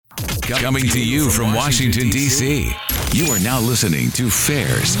Coming to you from Washington, D.C. You are now listening to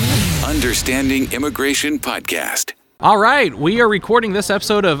FAIR's Understanding Immigration Podcast. All right, we are recording this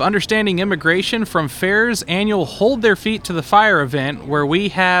episode of Understanding Immigration from FAIR's annual Hold Their Feet to the Fire event, where we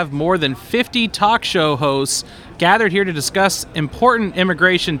have more than 50 talk show hosts gathered here to discuss important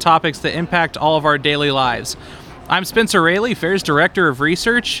immigration topics that impact all of our daily lives. I'm Spencer Raley, FAIR's Director of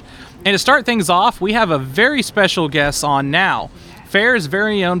Research, and to start things off, we have a very special guest on now, FAIR's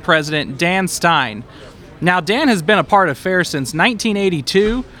very own president, Dan Stein. Now, Dan has been a part of FAIR since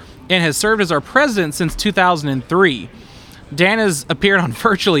 1982 and has served as our president since 2003. Dan has appeared on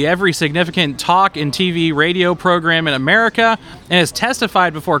virtually every significant talk and TV radio program in America and has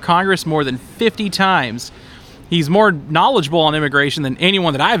testified before Congress more than 50 times. He's more knowledgeable on immigration than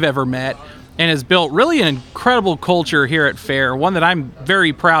anyone that I've ever met and has built really an incredible culture here at FAIR, one that I'm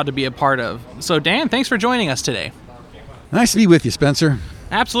very proud to be a part of. So, Dan, thanks for joining us today. Nice to be with you, Spencer.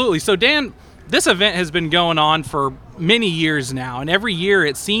 Absolutely. So, Dan, this event has been going on for many years now, and every year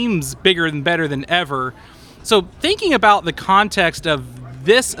it seems bigger and better than ever. So thinking about the context of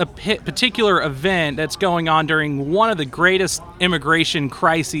this particular event that's going on during one of the greatest immigration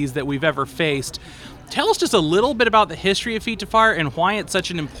crises that we've ever faced, tell us just a little bit about the history of Feet to Fire and why it's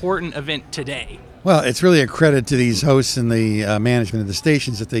such an important event today. Well, it's really a credit to these hosts and the management of the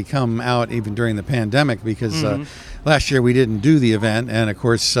stations that they come out even during the pandemic, because last year we didn't do the event, and of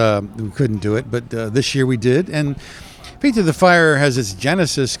course we couldn't do it, but this year we did. And Feet to the Fire has its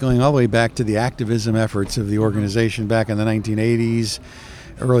genesis going all the way back to the activism efforts of the organization back in the 1980s,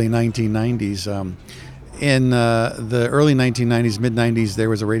 early 1990s. In the early 1990s, mid-90s, there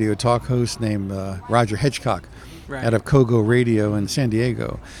was a radio talk host named Roger Hitchcock out of Kogo Radio in San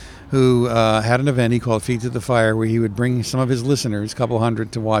Diego, who had an event he called Feet to the Fire, where he would bring some of his listeners, a couple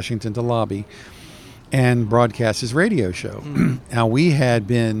hundred, to Washington to lobby and broadcast his radio show. Now, we had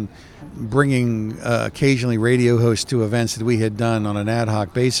been bringing occasionally radio hosts to events that we had done on an ad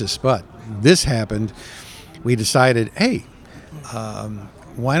hoc basis, but this happened. We decided, hey,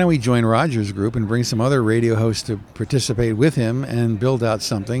 why don't we join Roger's group and bring some other radio hosts to participate with him and build out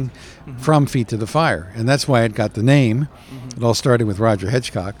something from Feet to the Fire? And that's why it got the name. It all started with Roger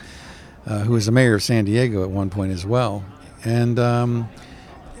Hitchcock, who was the mayor of San Diego at one point as well. And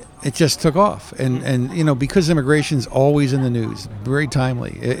it just took off. And you know, because immigration's always in the news, very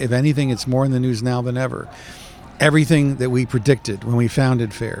timely. If anything, it's more in the news now than ever. Everything that we predicted when we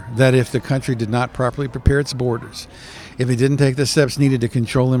founded FAIR, that if the country did not properly prepare its borders, if it didn't take the steps needed to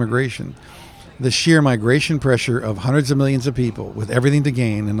control immigration, the sheer migration pressure of hundreds of millions of people with everything to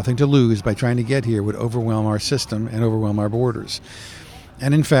gain and nothing to lose by trying to get here would overwhelm our system and overwhelm our borders.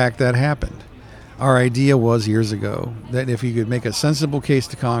 And in fact, that happened. Our idea was years ago that if you could make a sensible case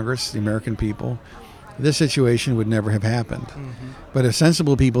to Congress, the American people, this situation would never have happened. But if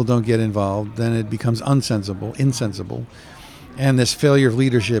sensible people don't get involved, then it becomes insensible. And this failure of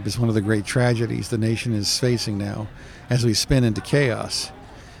leadership is one of the great tragedies the nation is facing now as we spin into chaos.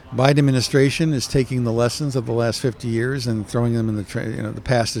 Biden administration is taking the lessons of the last 50 years and throwing them in the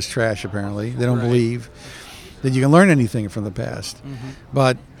past is trash, apparently. They don't believe that you can learn anything from the past.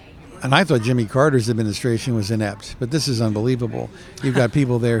 And I thought Jimmy Carter's administration was inept, but this is unbelievable. You've got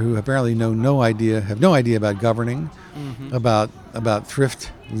people there who apparently have no idea about governing, about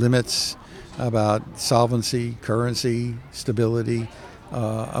thrift limits, about solvency, currency, stability,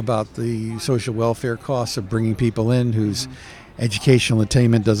 about the social welfare costs of bringing people in whose educational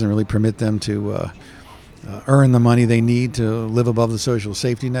attainment doesn't really permit them to earn the money they need to live above the social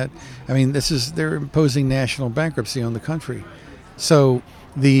safety net. I mean, they're imposing national bankruptcy on the country. So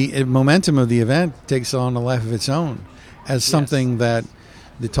the momentum of the event takes on a life of its own as something that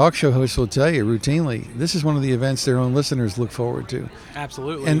the talk show hosts will tell you routinely. This is one of the events their own listeners look forward to.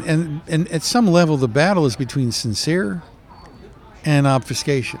 Absolutely. And at some level, the battle is between sincere and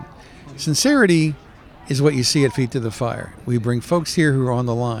obfuscation. Sincerity is what you see at Feet to the Fire. We bring folks here who are on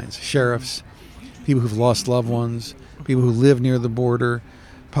the lines, sheriffs, people who've lost loved ones, people who live near the border,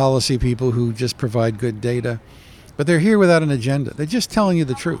 policy people who just provide good data. But they're here without an agenda. They're just telling you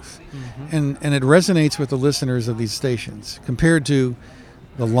the truth. And it resonates with the listeners of these stations compared to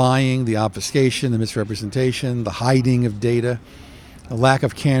the lying, the obfuscation, the misrepresentation, the hiding of data, the lack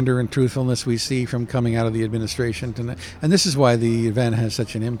of candor and truthfulness we see from coming out of the administration tonight. And this is why the event has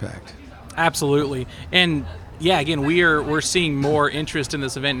such an impact. Absolutely. And yeah, again, we're seeing more interest in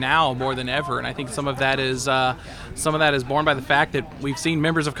this event now more than ever, and I think some of that is borne by the fact that we've seen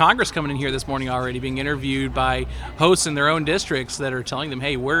members of Congress coming in here this morning already, being interviewed by hosts in their own districts that are telling them,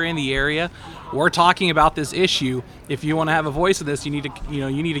 "Hey, we're in the area, we're talking about this issue. If you want to have a voice of this, you need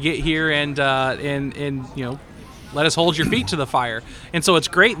to get here and let us hold your feet to the fire. And so it's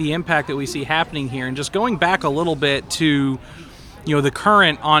great, the impact that we see happening here. And just going back a little bit to, the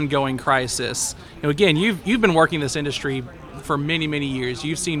current ongoing crisis. Again, you've been working this industry for many, many years.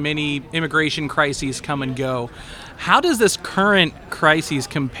 You've seen many immigration crises come and go. How does this current crisis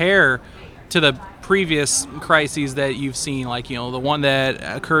compare to the previous crises that you've seen, like, the one that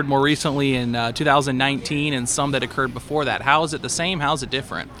occurred more recently in 2019 and some that occurred before that? How is it the same? How is it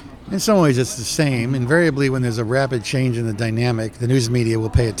different? In some ways, it's the same. Invariably, when there's a rapid change in the dynamic, the news media will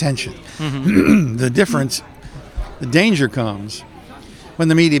pay attention. Mm-hmm. The danger comes when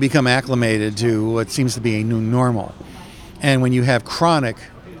the media become acclimated to what seems to be a new normal. And when you have chronic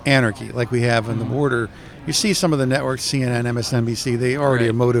anarchy, like we have on the border, you see some of the networks, CNN, MSNBC, they already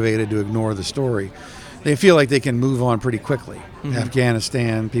are motivated to ignore the story. They feel like they can move on pretty quickly. Mm-hmm.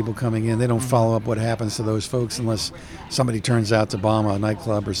 Afghanistan, people coming in, they don't follow up what happens to those folks unless somebody turns out to bomb a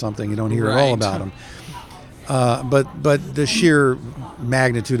nightclub or something. You don't hear at all about them. But the sheer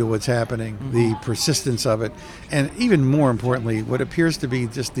magnitude of what's happening, the persistence of it, and even more importantly, what appears to be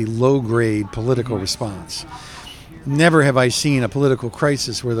just the low-grade political response. Never have I seen a political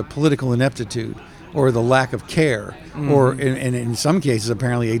crisis where the political ineptitude or the lack of care, or in some cases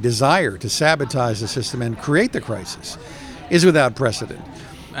apparently a desire to sabotage the system and create the crisis, is without precedent.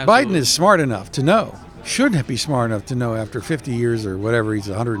 Absolutely. Biden is smart enough to know, should be smart enough to know after 50 years or whatever, he's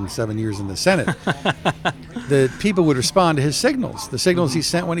 107 years in the Senate, that people would respond to his signals, the signals he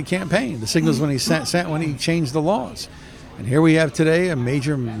sent when he campaigned, the signals when he sent when he changed the laws. And here we have today a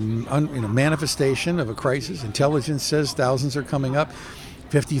major manifestation of a crisis. Intelligence says thousands are coming up.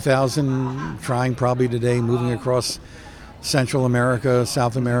 50,000 trying probably today, moving across Central America,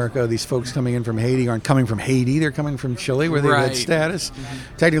 South America. These folks coming in from Haiti aren't coming from Haiti. They're coming from Chile where they had status.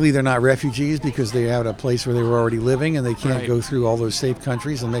 Mm-hmm. Technically, they're not refugees because they have a place where they were already living and they can't go through all those safe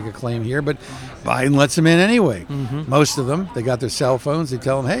countries and make a claim here. But Biden lets them in anyway. Mm-hmm. Most of them, they got their cell phones. They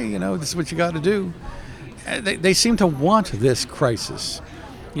tell them, hey, this is what you got to do. They seem to want this crisis.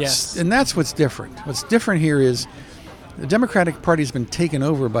 Yes. And that's what's different. What's different here is the Democratic Party has been taken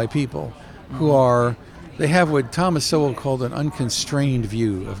over by people who they have what Thomas Sowell called an unconstrained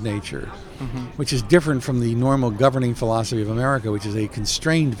view of nature, which is different from the normal governing philosophy of America, which is a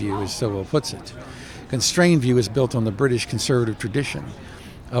constrained view, as Sowell puts it. Constrained view is built on the British conservative tradition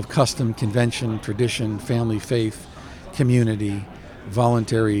of custom, convention, tradition, family, faith, community,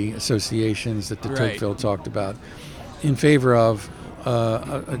 voluntary associations that de Tocqueville talked about, in favor of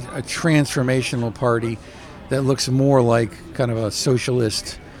a transformational party that looks more like kind of a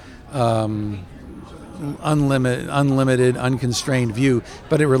socialist, unlimited, unconstrained view,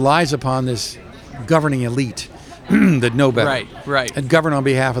 but it relies upon this governing elite that know better, and govern on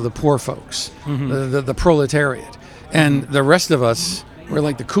behalf of the poor folks, the proletariat, and the rest of us. We're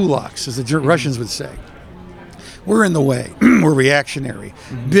like the kulaks, as the Russians would say. We're in the way. We're reactionary.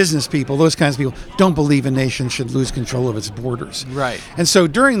 Business people, those kinds of people, don't believe a nation should lose control of its borders. Right. And so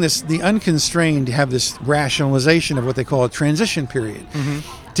during this, the unconstrained have this rationalization of what they call a transition period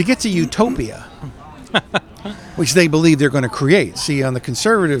to get to utopia, which they believe they're going to create. See, on the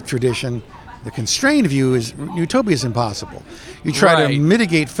conservative tradition, the constrained view is utopia is impossible. You try to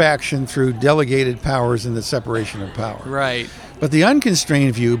mitigate faction through delegated powers and the separation of power. Right. But the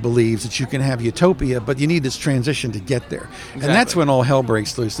unconstrained view believes that you can have utopia, but you need this transition to get there. Exactly. And that's when all hell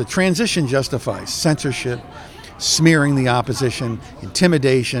breaks loose. The transition justifies censorship, smearing the opposition,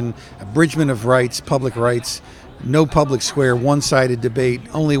 intimidation, abridgment of rights, public rights, no public square, one-sided debate,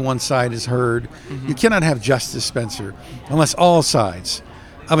 only one side is heard. You cannot have justice, Spencer, unless all sides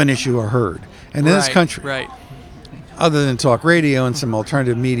of an issue are heard. And in this country, other than talk radio and some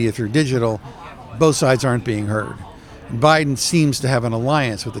alternative media through digital, both sides aren't being heard. Biden seems to have an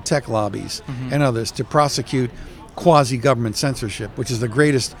alliance with the tech lobbies and others to prosecute quasi-government censorship, which is the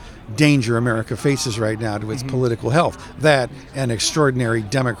greatest danger America faces right now to its political health. That and extraordinary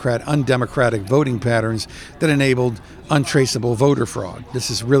undemocratic voting patterns that enabled untraceable voter fraud. This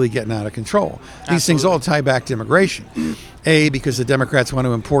is really getting out of control. These things all tie back to immigration. A, because the Democrats want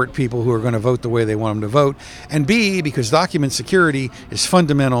to import people who are going to vote the way they want them to vote, and B, because document security is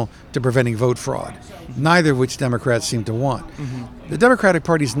fundamental to preventing vote fraud, neither of which Democrats seem to want. The Democratic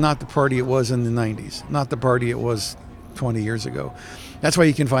Party is not the party it was in the 90s, not the party it was 20 years ago. That's why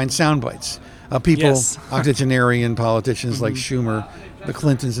you can find sound bites of people, octogenarian politicians like Schumer, the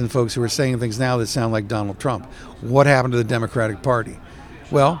Clintons and folks who are saying things now that sound like Donald Trump. What happened to the Democratic Party?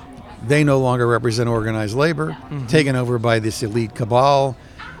 Well, they no longer represent organized labor, taken over by this elite cabal,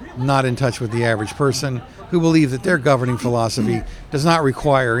 not in touch with the average person, who believe that their governing philosophy does not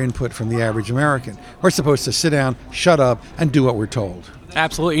require input from the average American. We're supposed to sit down, shut up, and do what we're told.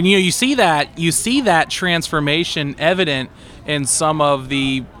 Absolutely. And you see that transformation evident in some of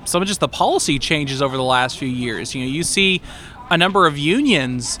just the policy changes over the last few years. You see a number of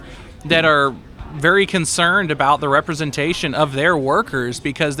unions that are very concerned about the representation of their workers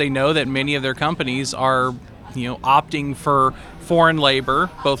because they know that many of their companies are, opting for foreign labor,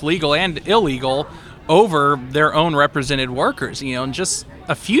 both legal and illegal, over their own represented workers. And just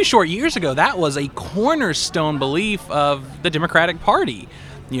a few short years ago, that was a cornerstone belief of the Democratic Party.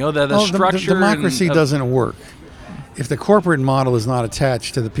 The structure. Democracy doesn't work if the corporate model is not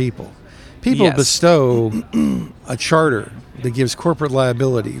attached to the people. People bestow a charter that gives corporate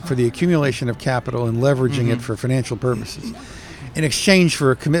liability for the accumulation of capital and leveraging it for financial purposes in exchange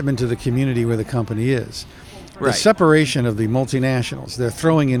for a commitment to the community where the company is. The separation of the multinationals, they're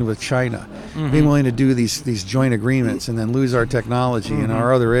throwing in with China, being willing to do these joint agreements and then lose our technology and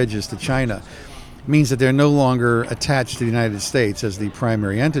our other edges to China, means that they're no longer attached to the United States as the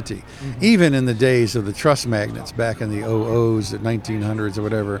primary entity. Even in the days of the trust magnates back in the 00s, the 1900s or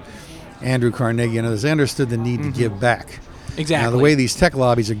whatever, Andrew Carnegie and others, they understood the need to give back. Exactly. Now, the way these tech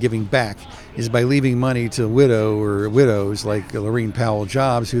lobbies are giving back is by leaving money to widows like Laurene Powell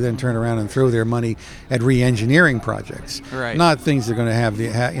Jobs, who then turn around and throw their money at re-engineering projects, not things that are going to have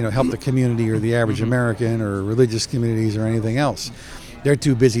help the community or the average American or religious communities or anything else. They're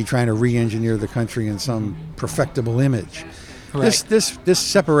too busy trying to re-engineer the country in some perfectible image. This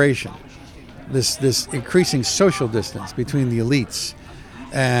separation, this increasing social distance between the elites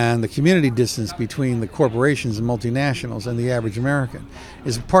and the community distance between the corporations and multinationals and the average American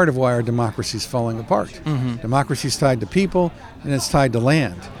is part of why our democracy is falling apart. Democracy is tied to people, and it's tied to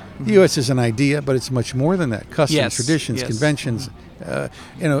land. The U.S. is an idea, but it's much more than that. Customs, traditions, conventions,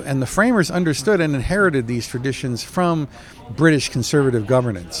 and the framers understood and inherited these traditions from British conservative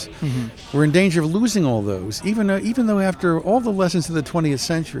governance. We're in danger of losing all those, even though after all the lessons of the 20th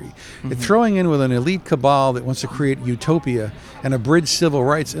century, they're throwing in with an elite cabal that wants to create utopia and abridge civil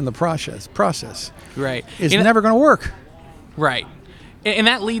rights in the process. Is never going to work. Right. And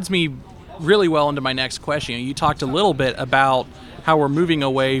that leads me really well into my next question. You talked a little bit about how we're moving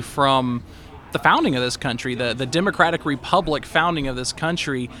away from the founding of this country, the Democratic Republic founding of this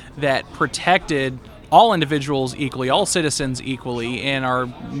country that protected all individuals equally, all citizens equally, and are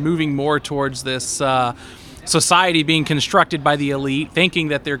moving more towards this society being constructed by the elite, thinking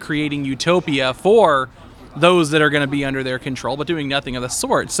that they're creating utopia for those that are going to be under their control, but doing nothing of the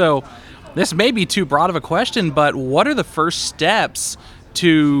sort. So this may be too broad of a question, but what are the first steps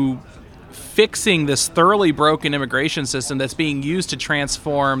to fixing this thoroughly broken immigration system that's being used to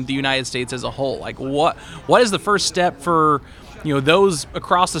transform the United States as a whole? Like, what is the first step for those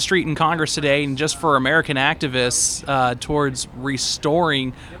across the street in Congress today, and just for American activists towards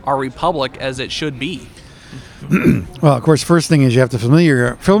restoring our republic as it should be? Well, of course, first thing is you have to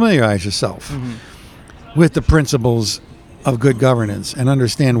familiarize yourself with the principles of good governance and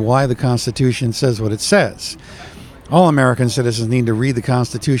understand why the Constitution says what it says. All American citizens need to read the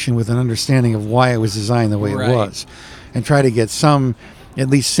Constitution with an understanding of why it was designed the way it was, and try to get some at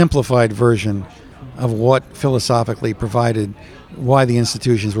least simplified version of what philosophically provided why the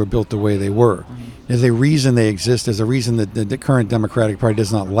institutions were built the way they were. There's a reason they exist. There's a reason that the current Democratic Party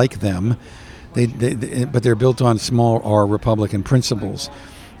does not like them, but they're built on small r Republican principles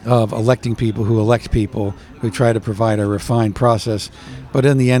of electing people who try to provide a refined process, but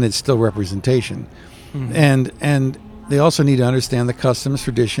in the end it's still representation. And they also need to understand the customs,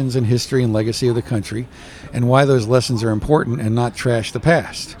 traditions, and history and legacy of the country, and why those lessons are important, and not trash the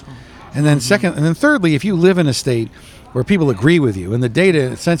past. And then thirdly, if you live in a state where people agree with you, and the data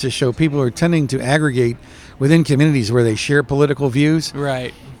and census show people are tending to aggregate within communities where they share political views,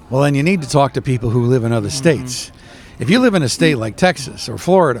 well, then you need to talk to people who live in other states. If you live in a state like Texas or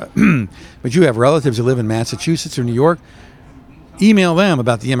Florida, but you have relatives who live in Massachusetts or New York, email them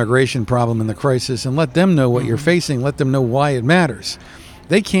about the immigration problem and the crisis, and let them know what you're facing. Let them know why it matters.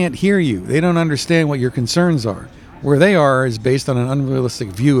 They can't hear you. They don't understand what your concerns are. Where they are is based on an unrealistic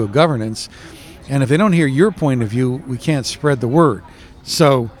view of governance. And if they don't hear your point of view, we can't spread the word.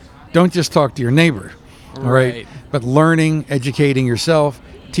 So don't just talk to your neighbor, all right? But learning, educating yourself,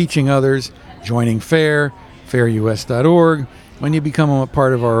 teaching others, joining FAIR, fairus.org. When you become a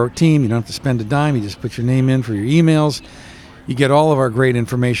part of our team, you don't have to spend a dime. You just put your name in for your emails. You get all of our great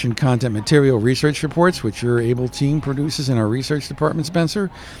information, content, material, research reports, which your able team produces in our research department, Spencer.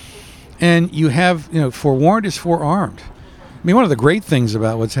 And you have, forewarned is forearmed. I mean, one of the great things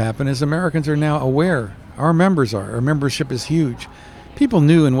about what's happened is Americans are now aware. Our members are. Our membership is huge. people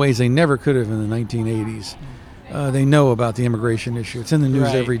knew in ways they never could have in the 1980s. They know about the immigration issue. It's in the news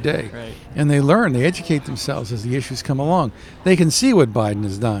every day. Right. And they learn, they educate themselves as the issues come along. They can see what Biden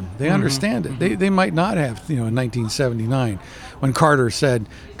has done. They understand it. They might not have, in 1979 when Carter said,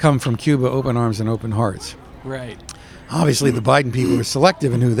 come from Cuba, open arms and open hearts. Right. Obviously, the Biden people are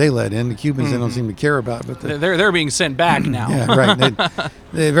selective in who they let in. The Cubans they don't seem to care about. But they're being sent back now. Yeah, right.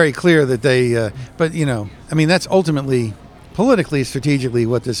 They're very clear that they, but, that's ultimately, politically, strategically,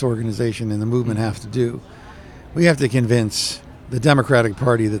 what this organization and the movement have to do. We have to convince the Democratic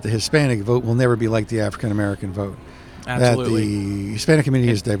Party that the Hispanic vote will never be like the African American vote. Absolutely. That the Hispanic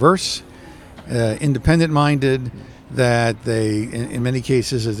community is diverse, independent-minded, that they, in many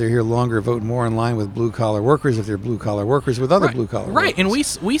cases, as they're here longer, vote more in line with blue-collar workers if they're blue-collar workers with other blue-collar workers. Right, and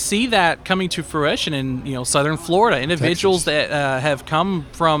we see that coming to fruition in southern Florida. Individuals Texas. that have come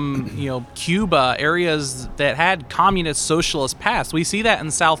from Cuba, areas that had communist socialist past. We see that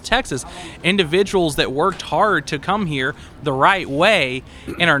in South Texas. Individuals that worked hard to come here the right way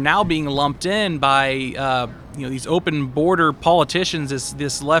and are now being lumped in by these open border politicians,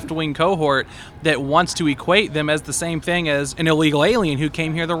 this left-wing cohort that wants to equate them as the same thing as an illegal alien who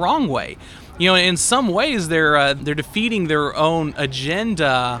came here the wrong way. In some ways they're defeating their own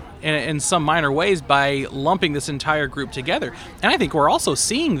agenda in some minor ways by lumping this entire group together. And I think we're also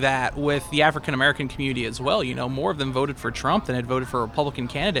seeing that with the African American community as well. More of them voted for Trump than had voted for a Republican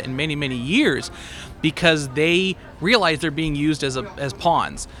candidate in many, many years because they realize they're being used as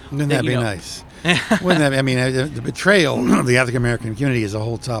pawns. Wouldn't that be nice? The betrayal of the African American community is a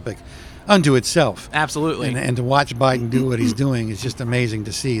whole topic unto itself. Absolutely. And to watch Biden do what he's doing is just amazing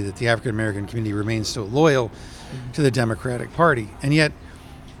to see that the African American community remains so loyal to the Democratic Party. And yet,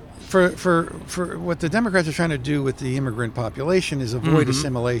 for what the Democrats are trying to do with the immigrant population is avoid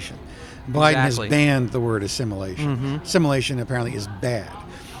assimilation. Biden has banned the word assimilation. Assimilation apparently is bad.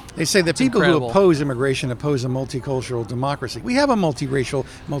 They say that people who oppose immigration oppose a multicultural democracy. We have a multiracial,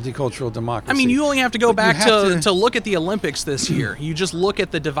 multicultural democracy. You only have to go back to look at the Olympics this year. You just look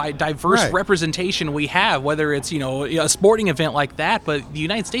at the diverse representation we have, whether it's a sporting event like that. But the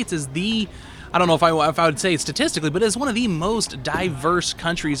United States is I don't know if I would say it statistically, but it's one of the most diverse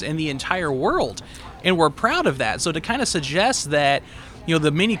countries in the entire world, and we're proud of that. So to kind of suggest that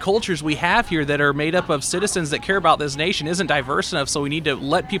the many cultures we have here that are made up of citizens that care about this nation isn't diverse enough, so we need to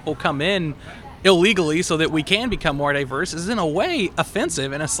let people come in illegally so that we can become more diverse is in a way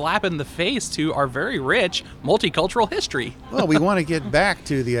offensive and a slap in the face to our very rich multicultural history. Well, we want to get back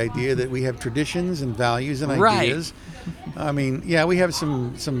to the idea that we have traditions and values and ideas. We have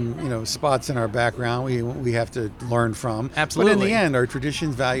some spots in our background we have to learn from. Absolutely. But in the end, our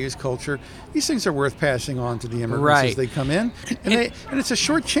traditions, values, culture, these things are worth passing on to the immigrants as they come in. And it's a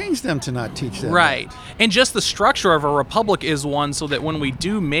shortchange them to not teach them. Right. And just the structure of a republic is one so that when we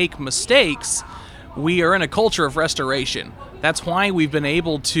do make mistakes, we are in a culture of restoration. That's why we've been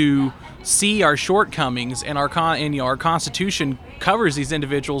able to see our shortcomings, and our Constitution covers these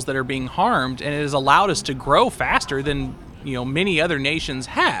individuals that are being harmed, and it has allowed us to grow faster than many other nations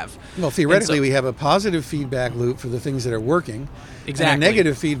have. Well, theoretically, we have a positive feedback loop for the things that are working, exactly, and a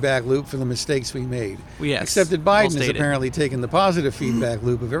negative feedback loop for the mistakes we made. Yes, except that Biden has apparently taken the positive feedback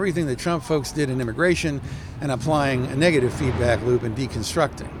loop of everything that Trump folks did in immigration and applying a negative feedback loop and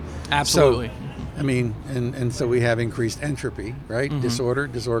deconstructing. Absolutely. So, so we have increased entropy, right? Disorder,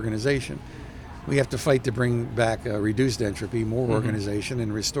 disorganization. We have to fight to bring back reduced entropy, more organization,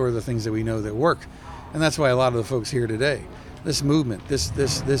 and restore the things that we know that work. And that's why a lot of the folks here today, this movement,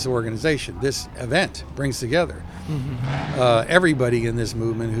 this organization, this event brings together everybody in this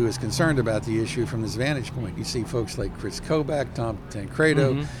movement who is concerned about the issue from this vantage point. You see folks like Chris Kobach, Tom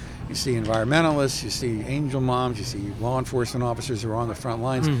Tancredo, you see environmentalists, you see angel moms, you see law enforcement officers who are on the front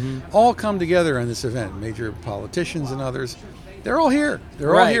lines, all come together in this event, major politicians and others. They're all here.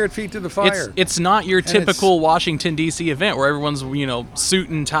 They're all here at Feet to the Fire. It's not your typical Washington, D.C. event where everyone's, suit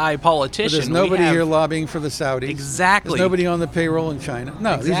and tie politician. But there's nobody here lobbying for the Saudis. Exactly. There's nobody on the payroll in China.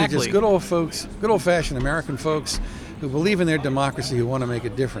 No, exactly. These are just good old folks, good old-fashioned American folks who believe in their democracy, who want to make a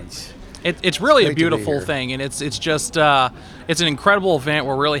difference. It's really a beautiful thing, and it's just it's an incredible event.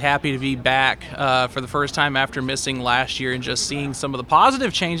 We're really happy to be back for the first time after missing last year, and just seeing some of the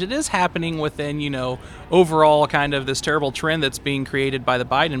positive change that is happening within overall kind of this terrible trend that's being created by the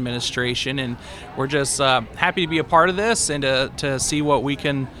Biden administration. And we're just happy to be a part of this and to see what we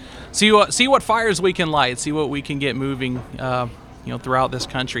can see what fires we can light, see what we can get moving throughout this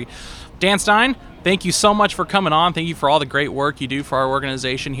country. Dan Stein, Thank you so much for coming on. Thank you for all the great work you do for our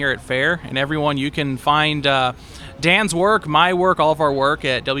organization here at FAIR. And everyone, you can find Dan's work, my work, all of our work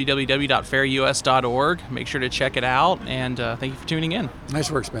at www.fairus.org. Make sure to check it out, and thank you for tuning in. Nice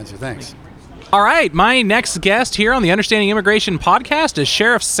work, Spencer. Thanks. All right, my next guest here on the Understanding Immigration podcast is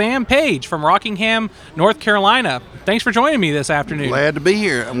Sheriff Sam Page from Rockingham, North Carolina. Thanks for joining me this afternoon. Glad to be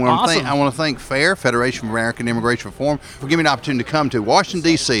here. Awesome. I want to thank FAIR, Federation of American Immigration Reform, for giving me the opportunity to come to Washington,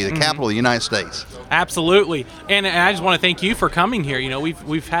 D.C., the capital of the United States. Absolutely, and I just want to thank you for coming here. You know,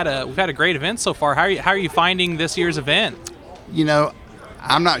 we've had a great event so far. How are you finding this year's event? You know,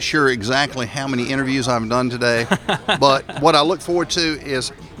 I'm not sure exactly how many interviews I've done today, but what I look forward to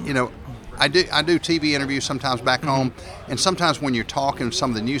is, you know, I do TV interviews sometimes back home, and sometimes when you're talking to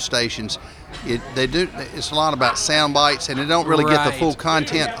some of the news stations, it's a lot about sound bites, and they don't really get the full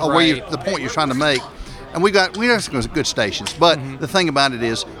content or the point you're trying to make. And we have some good stations, but the thing about it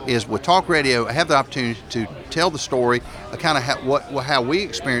is with talk radio, I have the opportunity to tell the story, kind of how we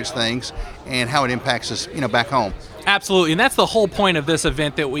experience things and how it impacts us, you know, back home. Absolutely, and that's the whole point of this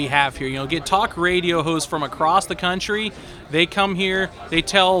event that we have here. You know, get talk radio hosts from across the country. They come here, they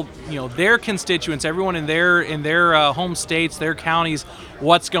tell, you know, their constituents, everyone in their home states, their counties,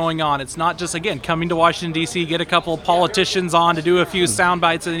 what's going on. It's not just, again, coming to Washington D.C., get a couple of politicians on to do a few sound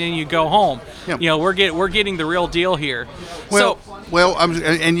bites, and then you go home. Yep. You know, we're getting the real deal here. I'll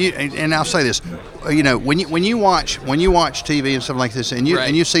say this. You know, when you watch TV and stuff like this, and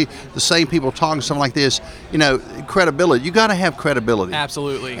you see the same people talking something like this, you know, credibility. You got to have credibility.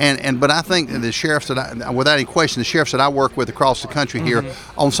 Absolutely. But I think the sheriffs without any question, the sheriffs that I work with across the country here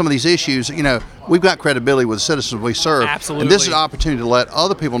on some of these issues, you know, we've got credibility with the citizens we serve. Absolutely. And this is an opportunity to let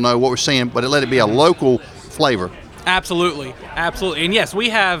other people know what we're seeing, but let it be a local flavor. Absolutely. And yes, we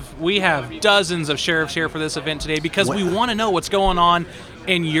have dozens of sheriffs here for this event today because we want to know what's going on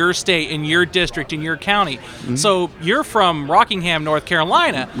in your state, in your district, in your county. So you're from Rockingham, North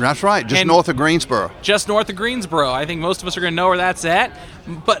Carolina. That's right, just north of Greensboro. Just north of Greensboro. I think most of us are going to know where that's at.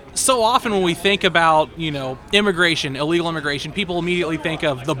 But so often when we think about, you know, immigration, illegal immigration, people immediately think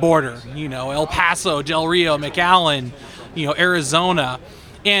of the border, you know, El Paso, Del Rio, McAllen, you know, Arizona.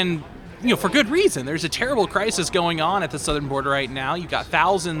 And you know, for good reason. There's a terrible crisis going on at the southern border right now. You've got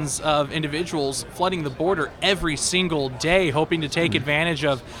thousands of individuals flooding the border every single day, hoping to take advantage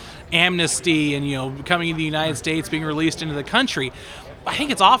of amnesty and, you know, coming into the United States, being released into the country. I think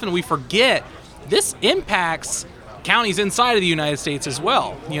it's often we forget this impacts counties inside of the United States as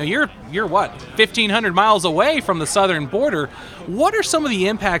well. You know, you're what, 1,500 miles away from the southern border. What are some of the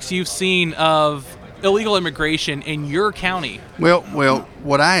impacts you've seen of illegal immigration in your county? Well,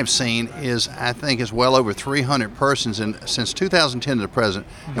 what I have seen is, I think, is well over 300 persons since 2010 to the present,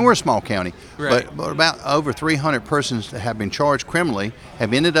 and we're a small county, but about over 300 persons that have been charged criminally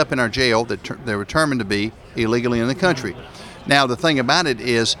have ended up in our jail that they were determined to be illegally in the country. Now, the thing about it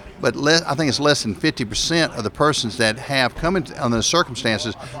is, I think it's less than 50% of the persons that have come in under the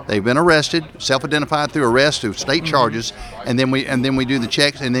circumstances, they've been arrested, self-identified through arrest, through state charges, and then we do the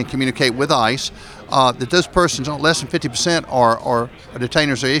checks and then communicate with ICE. That those persons, less than 50%, are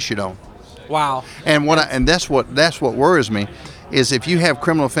detainers are issued on. Wow. And that's what worries me, is if you have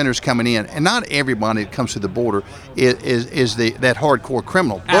criminal offenders coming in, and not everybody that comes through the border is that hardcore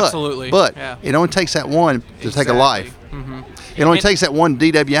criminal. Absolutely. But it only takes that one to take a life. It only takes that one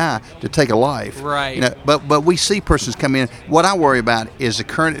DWI to take a life. Right. You know, but we see persons come in. What I worry about is the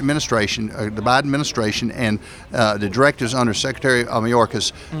current administration, the Biden administration, and the directives under Secretary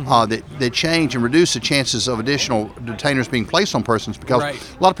Mayorkas that change and reduce the chances of additional detainers being placed on persons, because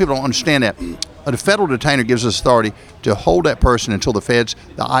a lot of people don't understand that. The federal detainer gives us authority to hold that person until the feds,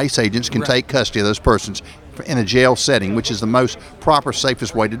 the ICE agents, can take custody of those persons in a jail setting, which is the most proper,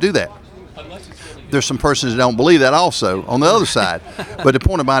 safest way to do that. There's some persons that don't believe that also on the other side. But the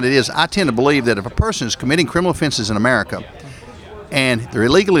point about it is, I tend to believe that if a person is committing criminal offenses in America and they're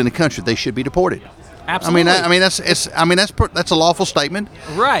illegally in the country, they should be deported. Absolutely. That's a lawful statement.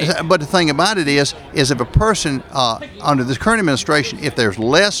 Right. But the thing about it is if a person under this current administration, if there's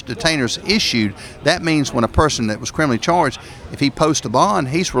less detainers issued, that means when a person that was criminally charged, if he posts a bond,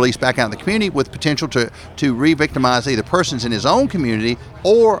 he's released back out in the community with potential to re-victimize either persons in his own community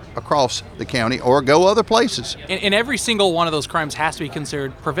or across the county or go other places. And every single one of those crimes has to be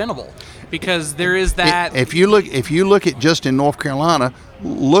considered preventable, because there is that. If you look at just in North Carolina,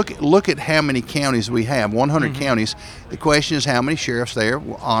 look at how many counties we have, 100 counties. The question is how many sheriffs there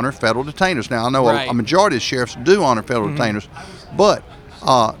will honor federal detainers. Now, I know a majority of sheriffs do honor federal detainers, but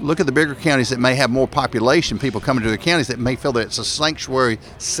look at the bigger counties that may have more population, people coming to the counties that may feel that it's a sanctuary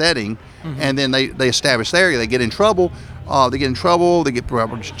setting, and then they establish there, they get in trouble, they get in trouble, they get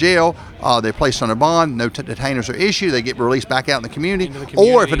brought to jail, they're placed on a bond, no detainers are issued, they get released back out in the community.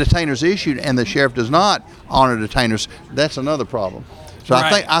 Or if a detainer is issued and the sheriff does not honor detainers, that's another problem. So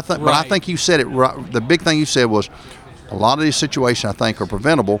Right. but I think you said it right. The big thing you said was a lot of these situations, I think, are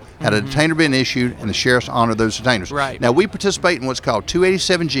preventable had a detainer been issued and the sheriffs honor those detainers. Right. Now, we participate in what's called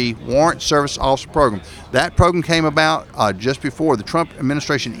 287G, Warrant Service Officer Program. That program came about just before the Trump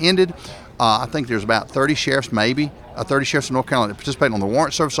administration ended. I think there's about 30 sheriffs, maybe 30 sheriffs in North Carolina that participate on the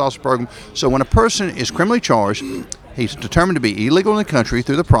Warrant Service Officer Program. So when a person is criminally charged, he's determined to be illegal in the country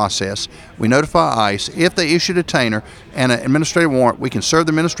through the process, we notify ICE. If they issue a detainer and an administrative warrant, we can serve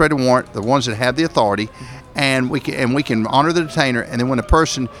the administrative warrant, the ones that have the authority, and we can honor the detainer. And then when the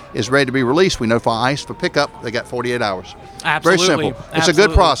person is ready to be released, we notify ICE for pickup. They got 48 hours. Absolutely. Very simple. It's a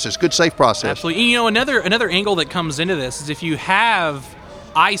good Absolutely. process, good, safe process. Absolutely. You know, another angle that comes into this is if you have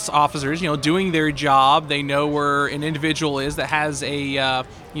ICE officers, doing their job, they know where an individual is that has a,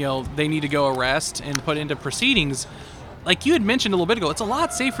 they need to go arrest and put into proceedings. Like you had mentioned a little bit ago, it's a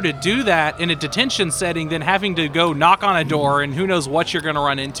lot safer to do that in a detention setting than having to go knock on a door and who knows what you're going to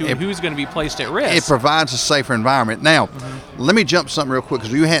run into and who's going to be placed at risk. It provides a safer environment. Now, let me jump something real quick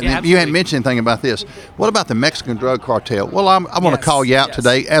because you hadn't mentioned anything about this. What about the Mexican drug cartel? Well, I want to call you out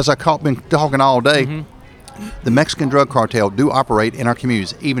today, as been talking all day. The Mexican drug cartel do operate in our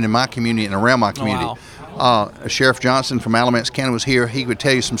communities, even in my community and around my community. Wow. Sheriff Johnson from Alamance County was here. He would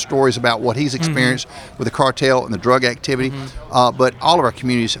tell you some stories about what he's experienced with the cartel and the drug activity. But all of our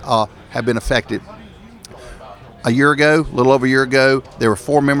communities have been affected. A little over a year ago, there were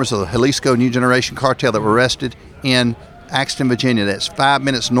 4 members of the Jalisco New Generation Cartel that were arrested in Axton, Virginia. That's 5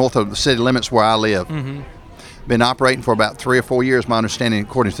 minutes north of the city limits where I live. Been operating for about 3 or 4 years, my understanding,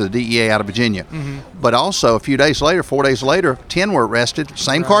 according to the DEA out of Virginia. But also, 4 days later, 10 were arrested,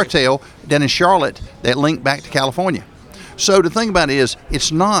 same cartel, down in Charlotte, that linked back to California. So the thing about it is,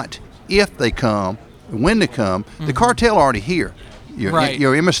 it's not if they come, when they come, the cartel already here. Your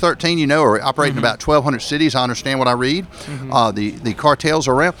MS-13, are operating in about 1,200 cities. I understand what I read. The cartels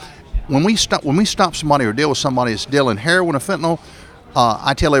are around. When we stop somebody or deal with somebody that's dealing heroin or fentanyl,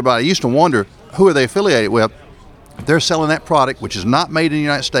 I tell everybody, I used to wonder, who are they affiliated with? They're selling that product, which is not made in the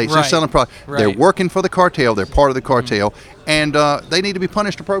United States. They're selling product. They're working for the cartel. They're part of the cartel, and they need to be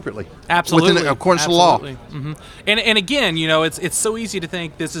punished appropriately. Absolutely, according to the law. And again, it's so easy to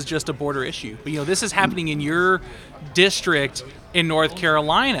think this is just a border issue, but this is happening in your district in North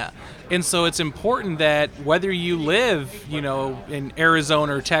Carolina. And so it's important that whether you live, in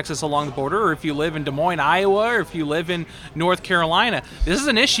Arizona or Texas along the border, or if you live in Des Moines, Iowa, or if you live in North Carolina, this is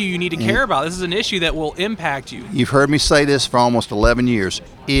an issue you need to care about. This is an issue that will impact you. You've heard me say this for almost 11 years.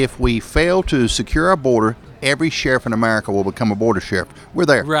 If we fail to secure our border, every sheriff in America will become a border sheriff. We're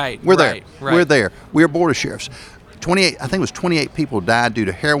there. We're there. We're there. We're border sheriffs. I think it was 28 people died due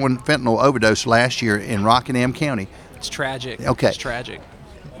to heroin fentanyl overdose last year in Rockingham County. It's tragic. Okay. It's tragic.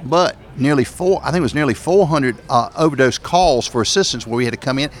 But nearly 400 overdose calls for assistance where we had to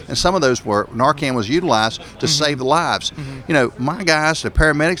come in, and some of those were Narcan was utilized to save the lives. My guys, the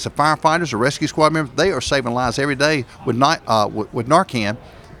paramedics, the firefighters, the rescue squad members, they are saving lives every day with Narcan.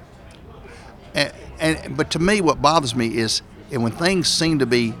 But to me, what bothers me is when things seem to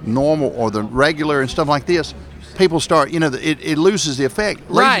be normal or the regular and stuff like this, people start, it loses the effect.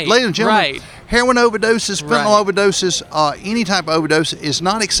 Ladies and gentlemen, heroin overdoses, fentanyl overdoses, any type of overdose is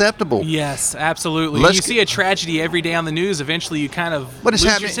not acceptable. Yes, absolutely. You see a tragedy every day on the news, eventually you kind of lose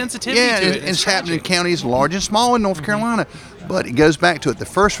your sensitivity to it. It's happening in counties large and small in North Carolina. But it goes back to it. The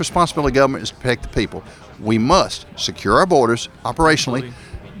first responsibility of government is to protect the people. We must secure our borders operationally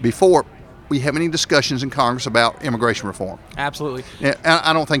before we have any discussions in Congress about immigration reform. Absolutely.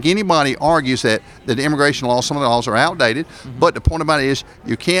 I don't think anybody argues that the immigration laws, some of the laws are outdated, but the point about it is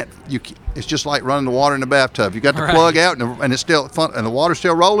it's just like running the water in the bathtub. You got the plug out and it's still fun, and the water's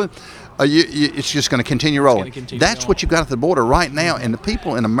still rolling. It's just going to continue rolling. That's what you got at the border right now, and the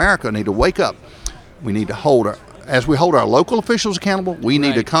people in America need to wake up. We need to as we hold our local officials accountable, we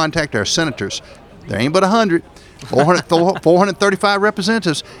need to contact our senators. There ain't but 435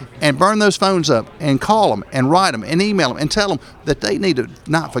 representatives, and burn those phones up and call them and write them and email them and tell them that they need to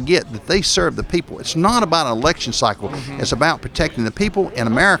not forget that they serve the people. It's not about an election cycle. It's about protecting the people in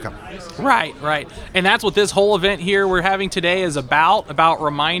America. Right. And that's what this whole event here we're having today is about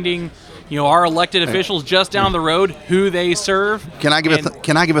reminding our elected officials just down the road who they serve. Can I give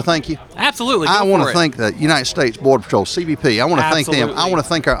a thank you? Absolutely. I want to thank the United States Border Patrol, CBP. I want to thank them. I want to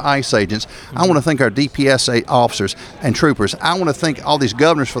thank our ICE agents. I want to thank our DPS officers and troopers. I want to thank all these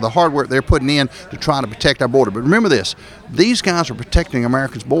governors for the hard work they're putting in to try to protect our border. But remember this, these guys are protecting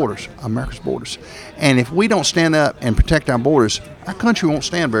America's borders. And if we don't stand up and protect our borders, our country won't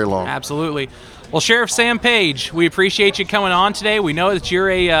stand very long. Absolutely. Well, Sheriff Sam Page, we appreciate you coming on today. We know that you're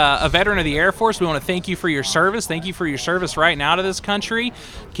a veteran of the Air Force. We want to thank you for your service. Thank you for your service right now to this country.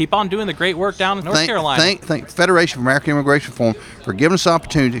 Keep on doing the great work down in North Carolina. Thank Federation for American Immigration Reform for giving us the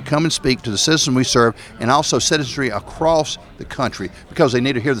opportunity to come and speak to the citizens we serve and also citizenry across the country because they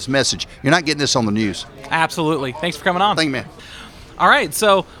need to hear this message. You're not getting this on the news. Absolutely. Thanks for coming on. Thank you, man. All right,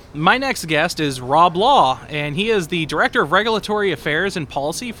 so my next guest is Rob Law, and he is the Director of Regulatory Affairs and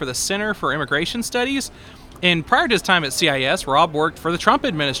Policy for the Center for Immigration Studies. And prior to his time at CIS, Rob worked for the Trump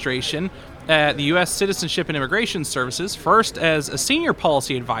administration at the U.S. Citizenship and Immigration Services, first as a senior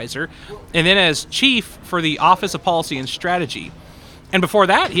policy advisor, and then as chief for the Office of Policy and Strategy. And before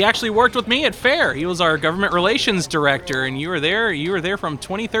that, he actually worked with me at FAIR. He was our government relations director, and you were there from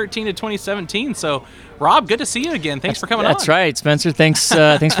 2013 to 2017. So, Rob, good to see you again. Thanks for coming on. That's right, Spencer. Thanks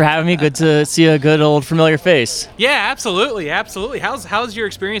for having me. Good to see a good old familiar face. Yeah, absolutely. How's your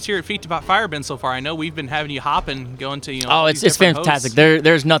experience here at Feet to Fire been so far? I know we've been having you hopping, going to it's fantastic.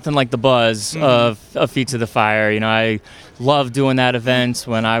 There's nothing like the buzz of Feet to the Fire. I loved doing that event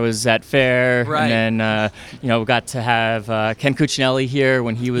when I was at FAIR, right. And then we got to have Ken Cuccinelli here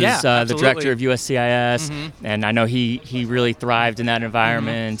when he was the director of USCIS, and I know he really thrived in that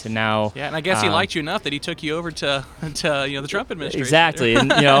environment, and now and I guess he liked you enough that he took you over to the Trump administration. Exactly,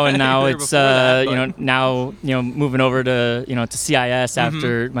 and and now it's now moving over to to CIS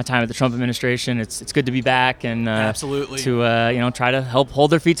after my time at the Trump administration. It's good to be back and absolutely to try to help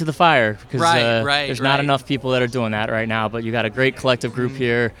hold their feet to the fire because there's not right. enough people that are doing that right now. But you got a great collective group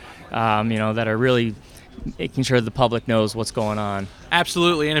here, that are really making sure the public knows what's going on.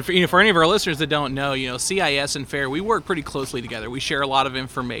 Absolutely, and for any of our listeners that don't know, CIS and FAIR, we work pretty closely together. We share a lot of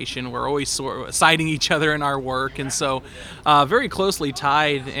information. We're always citing each other in our work, and so very closely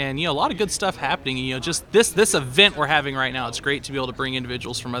tied. And a lot of good stuff happening. Just this event we're having right now. It's great to be able to bring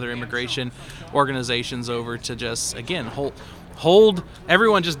individuals from other immigration organizations over to just hold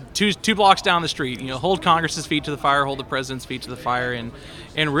everyone just two blocks down the street. Hold Congress's feet to the fire, hold the president's feet to the fire,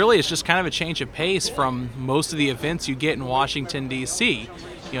 and really it's just kind of a change of pace from most of the events you get in Washington D.C.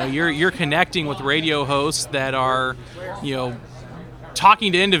 You're connecting with radio hosts that are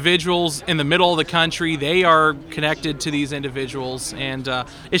talking to individuals in the middle of the country. They are connected to these individuals, and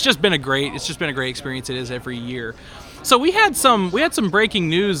it's just been a great experience. It is every year. So we had some breaking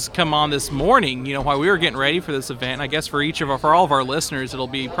news come on this morning, while we were getting ready for this event. I guess for all of our listeners, it'll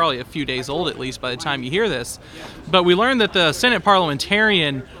be probably a few days old at least by the time you hear this. But we learned that the Senate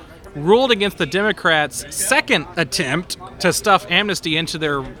parliamentarian ruled against the Democrats' second attempt to stuff amnesty into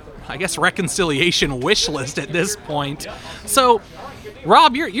their, I guess, reconciliation wish list at this point. So,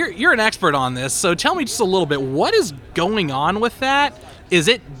 Rob, you're an expert on this. So tell me just a little bit, what is going on with that? Is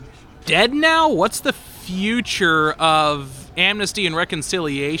it dead now? What's the future of amnesty and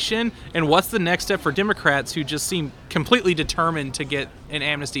reconciliation, and what's the next step for Democrats who just seem completely determined to get an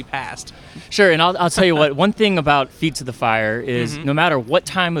amnesty passed? Sure, and I'll tell you what, one thing about Feet to the Fire is no matter what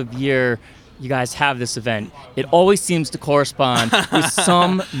time of year you guys have this event, it always seems to correspond with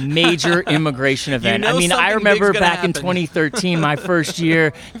some major immigration event. I mean, I remember back in 2013, my first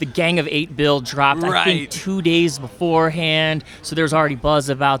year, the Gang of 8 bill dropped, I think 2 days beforehand, so there's already buzz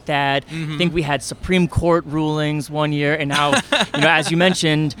about that. I think we had Supreme Court rulings one year, and now, as you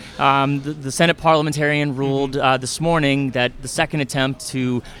mentioned, the Senate parliamentarian ruled this morning that the second attempt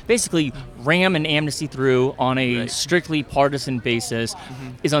to basically ram an amnesty through on a strictly partisan basis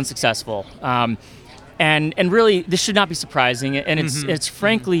is unsuccessful. And really, this should not be surprising, and it's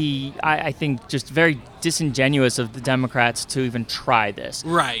frankly, I think, just very disingenuous of the Democrats to even try this.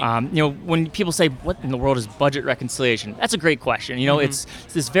 Right. When people say, what in the world is budget reconciliation? That's a great question. It's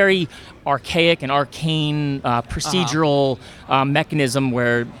this very archaic and arcane procedural mechanism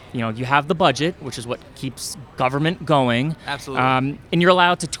where, you have the budget, which is what keeps government going. Absolutely. And you're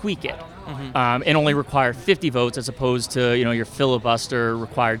allowed to tweak it. And only require 50 votes as opposed to, your filibuster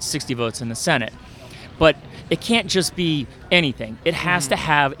required 60 votes in the Senate. But it can't just be anything. It has to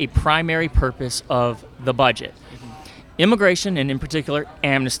have a primary purpose of the budget. Immigration, and in particular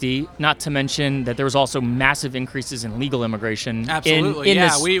amnesty, not to mention that there was also massive increases in legal immigration. Absolutely, in yeah.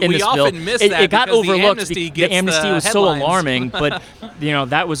 this We bill. often miss that. It got overlooked. The amnesty was so alarming, but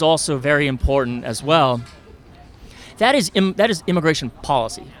that was also very important as well. That is immigration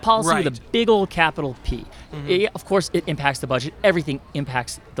policy with a big old capital P. Of course, it impacts the budget. Everything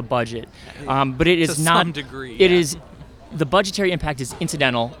impacts the budget, but it is to not. Some degree, it is. The budgetary impact is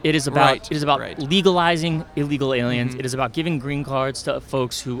incidental. It is about legalizing illegal aliens. It is about giving green cards to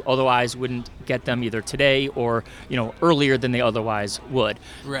folks who otherwise wouldn't get them either today or earlier than they otherwise would.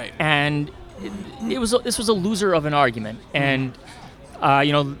 Right. And this was a loser of an argument, and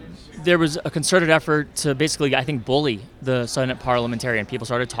there was a concerted effort to basically, I think, bully the Senate parliamentarian. People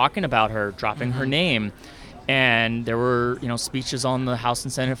started talking about her, dropping her name, and there were speeches on the House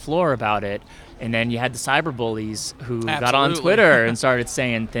and Senate floor about it. And then you had the cyber bullies who got on Twitter and started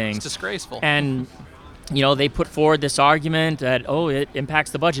saying things. It's disgraceful. And they put forward this argument that, it impacts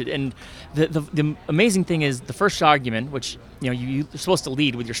the budget. And the amazing thing is the first argument, which, you're supposed to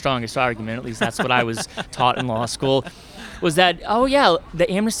lead with your strongest argument, at least that's what I was taught in law school, was that, the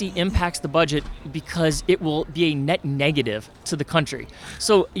amnesty impacts the budget because it will be a net negative to the country.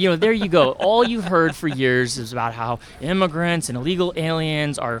 So, there you go. All you've heard for years is about how immigrants and illegal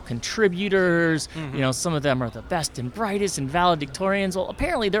aliens are contributors. Some of them are the best and brightest and valedictorians. Well,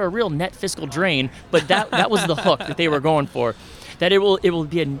 apparently they're a real net fiscal drain, but that was the hook that they were going for, that it will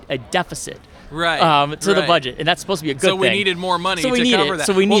be a deficit. Right. To the budget, and that's supposed to be a good thing. So we needed more money to cover that.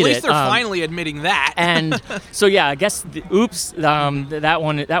 So we need it. Well, at least they're finally admitting that. And so I guess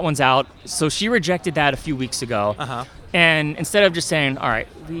that one's out. So she rejected that a few weeks ago. And instead of just saying, all right,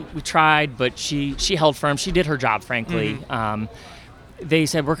 we tried, but she held firm. She did her job, frankly. They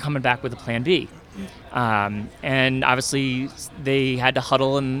said, we're coming back with a plan B. And obviously they had to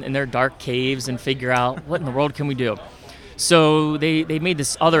huddle in their dark caves and figure out what in the world can we do. So they made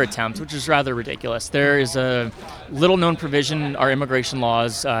this other attempt, which is rather ridiculous. There is a little-known provision in our immigration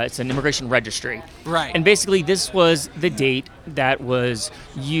laws. It's an immigration registry. Right. And basically, this was the date that was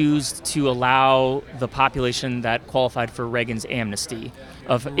used to allow the population that qualified for Reagan's amnesty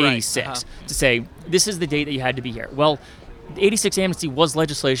of 86 to say, this is the date that you had to be here. Well, the 86 amnesty was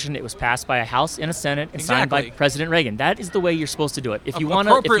legislation. It was passed by a House and a Senate and signed by President Reagan. That is the way you're supposed to do it. If you want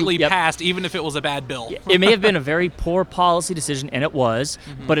to appropriately passed, even if it was a bad bill. It may have been a very poor policy decision, and it was,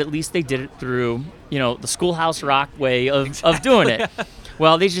 but at least they did it through, the Schoolhouse Rock way of doing it.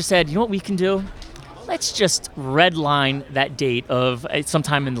 Well, they just said, what we can do? Let's just redline that date of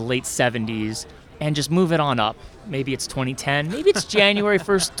sometime in the late 70s and just move it on up. Maybe it's 2010. Maybe it's January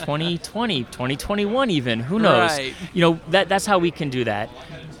 1st, 2020, 2021 even. Who knows? Right. That's how we can do that.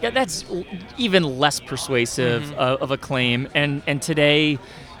 Yeah, that's even less persuasive of a claim. And today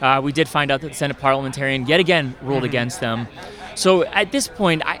we did find out that the Senate parliamentarian yet again ruled against them. So at this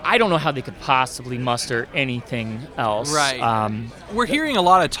point, I don't know how they could possibly muster anything else. Right. We're hearing a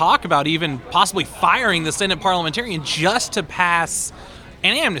lot of talk about even possibly firing the Senate parliamentarian just to pass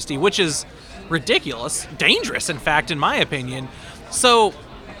an amnesty, which is ridiculous, dangerous, in fact, in my opinion. So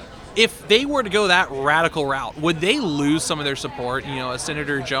if they were to go that radical route, would they lose some of their support? A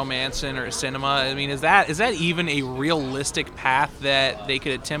Senator Joe Manchin or a Sinema? I mean, is that even a realistic path that they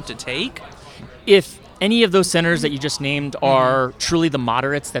could attempt to take? If any of those senators that you just named are truly the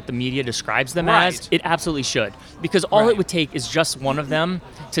moderates that the media describes them as, it absolutely should. Because all it would take is just one of them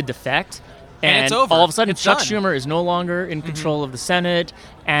to defect. And it's over. All of a sudden, it's Chuck done. Schumer is no longer in control of the Senate,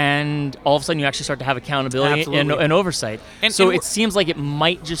 and all of a sudden you actually start to have accountability and oversight. And it seems like it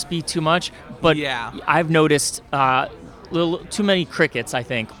might just be too much, but I've noticed little too many crickets, I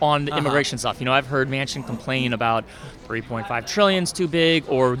think, on the immigration stuff. I've heard Manchin complain about $3.5 trillion is too big,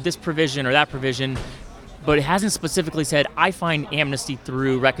 or this provision or that provision, but it hasn't specifically said, I find amnesty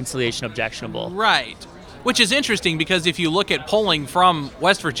through reconciliation objectionable. Right. Which is interesting because if you look at polling from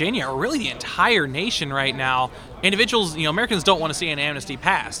West Virginia, or really the entire nation right now, individuals, Americans don't want to see an amnesty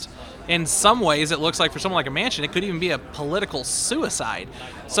passed. In some ways, it looks like for someone like a Manchin, it could even be a political suicide.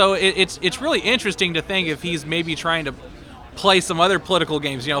 So it's really interesting to think if he's maybe trying to play some other political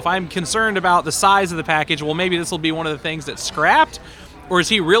games. If I'm concerned about the size of the package, well, maybe this will be one of the things that's scrapped, or is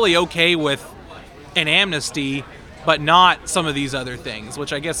he really okay with an amnesty but not some of these other things,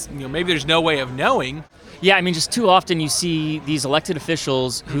 which I guess, maybe there's no way of knowing. Yeah, I mean, just too often you see these elected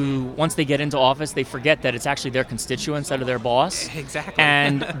officials who, once they get into office, they forget that it's actually their constituents that are their boss. Exactly.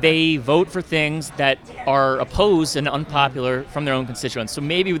 And they vote for things that are opposed and unpopular from their own constituents. So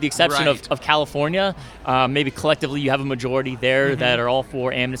maybe with the exception of California, maybe collectively you have a majority there that are all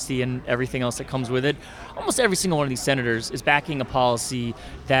for amnesty and everything else that comes with it. Almost every single one of these senators is backing a policy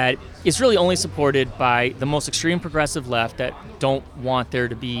that is really only supported by the most extreme progressive left that don't want there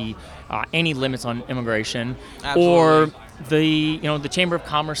to be any limits on immigration, or the Chamber of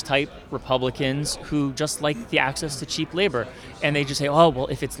Commerce type Republicans who just like the access to cheap labor, and they just say, oh well,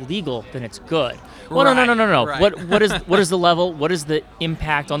 if it's legal, then it's good. Well, no. Right. What is the level? What is the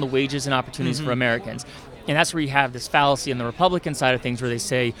impact on the wages and opportunities for Americans? And that's where you have this fallacy on the Republican side of things where they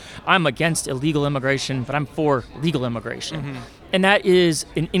say, I'm against illegal immigration, but I'm for legal immigration. And that is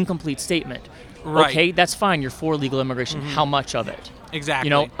an incomplete statement. Right. Okay, that's fine. You're for legal immigration. How much of it? Exactly. You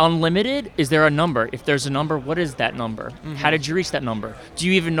know, unlimited, is there a number? If there's a number, what is that number? How did you reach that number? Do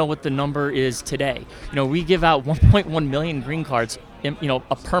you even know what the number is today? You know, we give out 1.1 million green cards, you know,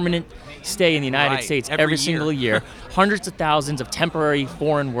 a permanent stay in the United States every single year. Hundreds of thousands of temporary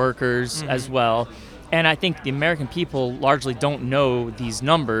foreign workers as well. And I think the American people largely don't know these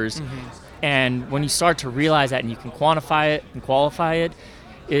numbers. And when you start to realize that and you can quantify it and qualify it,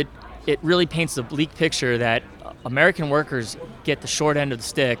 it really paints a bleak picture that American workers get the short end of the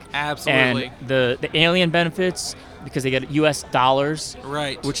stick. Absolutely. And the alien benefits, because they get U.S. dollars,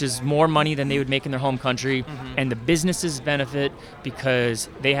 Right. which is more money than they would make in their home country, and the businesses benefit because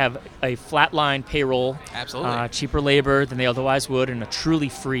they have a flatline payroll, Absolutely. cheaper labor than they otherwise would in a truly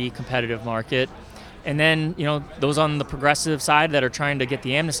free, competitive market. And then, you know, those on the progressive side that are trying to get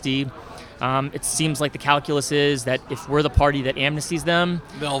the amnesty, it seems like the calculus is that if we're the party that amnesties them,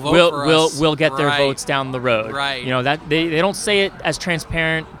 They'll vote for us. we'll get their Right. votes down the road. Right. You know, that they don't say it as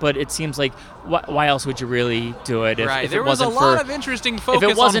transparent, but it seems like why else would you really do it if, Right. if There it was a wasn't lot for of interesting it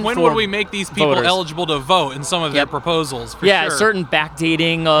focus on wasn't when for would we make these people voters. eligible to vote in some of their Yep. proposals. For yeah, sure. certain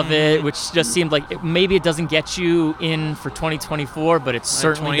backdating of it, which just seemed like maybe it doesn't get you in for 2024, but it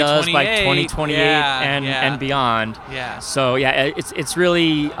certainly does by 2028 and beyond. Yeah. So yeah, it's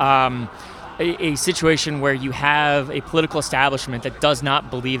really a situation where you have a political establishment that does not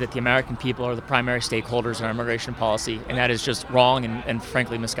believe that the American people are the primary stakeholders in our immigration policy, and that is just wrong and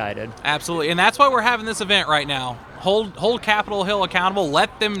frankly misguided. Absolutely, and that's why we're having this event right now. Hold Capitol Hill accountable.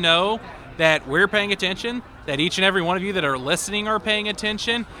 Let them know that we're paying attention, that each and every one of you that are listening are paying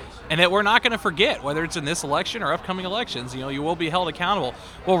attention, and that we're not going to forget, whether it's in this election or upcoming elections. You know, you will be held accountable.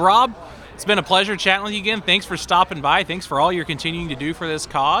 Well, Rob, it's been a pleasure chatting with you again. Thanks for stopping by. Thanks for all you're continuing to do for this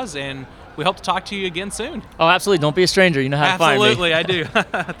cause, and we hope to talk to you again soon. Oh, absolutely. Don't be a stranger. You know how to find me. Absolutely, I do.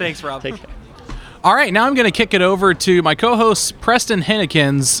 Thanks, Rob. Take care. All right, now I'm going to kick it over to my co-host, Preston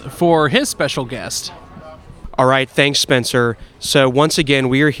Hennekins, for his special guest. All right, thanks, Spencer. So once again,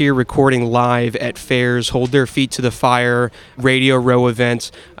 we are here recording live at FAIR's Hold Their Feet to the Fire Radio Row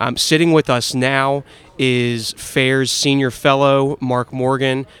event. Sitting with us now is FAIR's senior fellow, Mark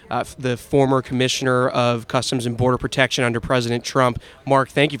Morgan, the former commissioner of Customs and Border Protection under President Trump. Mark,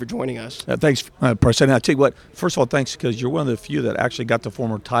 thank you for joining us. Thanks, Preston. I'll tell you what, first of all, thanks because you're one of the few that actually got the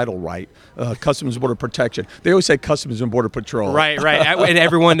former title right, Customs and Border Protection. They always say Customs and Border Patrol. Right. And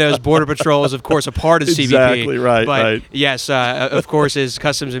everyone knows Border Patrol is, of course, a part of CBP. Exactly, right, But right. yes, of course, is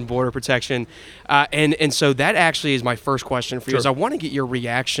Customs and Border Protection. And so that actually is my first question for you. Sure. Is I want to get your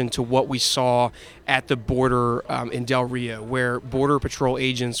reaction to what we saw at the border in Del Rio, where Border Patrol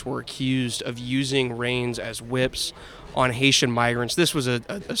agents were accused of using reins as whips on Haitian migrants. This was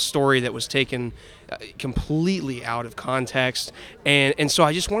a story that was taken completely out of context, and so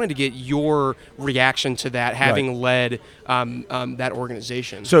I just wanted to get your reaction to that, having led that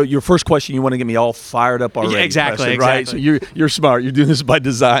organization. So your first question, you want to get me all fired up already. Yeah, exactly, Preston, right? exactly. So you're smart. You're doing this by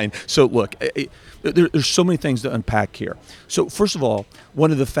design. So look, there's so many things to unpack here. So first of all,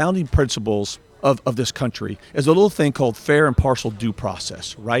 one of the founding principles of this country is a little thing called fair and partial due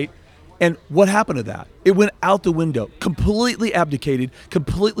process, right? And what happened to that? It went out the window, completely abdicated,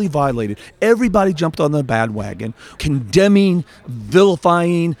 completely violated. Everybody jumped on the bandwagon, condemning,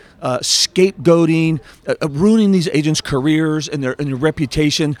 vilifying, scapegoating, ruining these agents' careers and their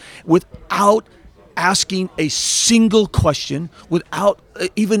reputation without asking a single question, without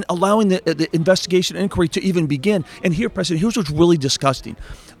even allowing the investigation and inquiry to even begin. And here, President, here's what's really disgusting.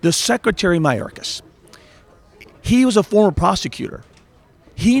 The Secretary Mayorkas, he was a former prosecutor.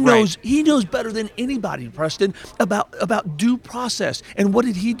 He knows better than anybody, Preston, about due process. And what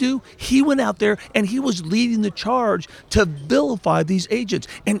did he do? He went out there and he was leading the charge to vilify these agents.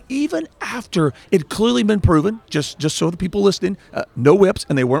 And even after it clearly been proven, just so the people listening, no whips,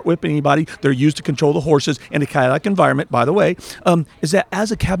 and they weren't whipping anybody. They're used to control the horses in a chaotic environment, by the way, is that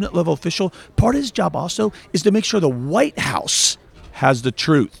as a cabinet level official, part of his job also is to make sure the White House has the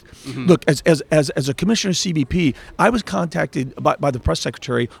truth. Mm-hmm. Look, as a commissioner of CBP, I was contacted by the press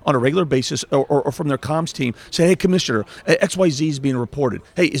secretary on a regular basis or from their comms team saying, hey, Commissioner, XYZ is being reported.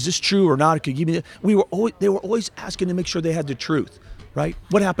 Hey, is this true or not? Could you give me they were always asking to make sure they had the truth, right?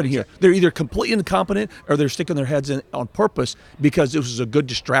 What happened here? They're either completely incompetent or they're sticking their heads in on purpose because this was a good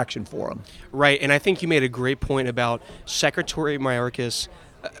distraction for them. Right, and I think you made a great point about Secretary Mayorkas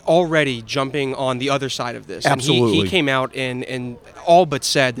already jumping on the other side of this. Absolutely. And he came out and all but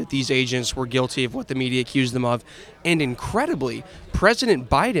said that these agents were guilty of what the media accused them of, and incredibly President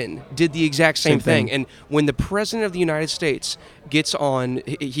Biden did the exact same thing. And when the President of the United States gets on,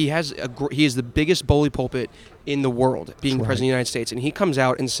 he is the biggest bully pulpit in the world, being President of the United States, and he comes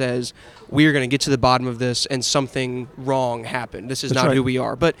out and says, we are going to get to the bottom of this, and something wrong happened. This is not who we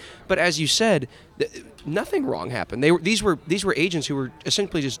are. But as you said, nothing wrong happened. These were agents who were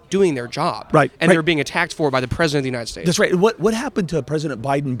essentially just doing their job, and they were being attacked for by the President of the United States. That's right. What happened to President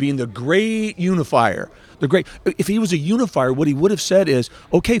Biden being the great unifier? If he was a unifier, what he would have said is,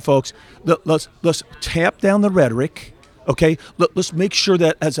 okay, folks, let's tamp down the rhetoric. Okay, let's make sure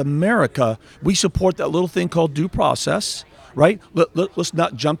that as America, we support that little thing called due process, right? Let's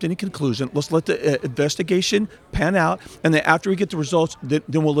not jump to any conclusion. Let's let the investigation pan out, and then after we get the results, then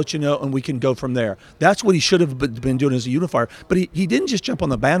we'll let you know, and we can go from there. That's what he should have been doing as a unifier. But he didn't just jump on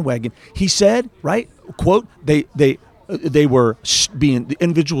the bandwagon. He said, right, quote, the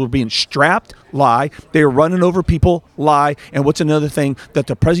individuals were being strapped, lie. They were running over people, lie. And what's another thing that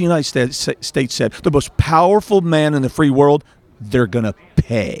the President of the United States said? The most powerful man in the free world, they're going to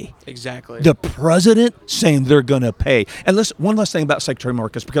pay. Exactly. The president saying they're going to pay. And listen, one last thing about Secretary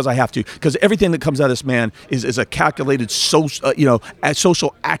Marcus, because I have to, because everything that comes out of this man is a calculated social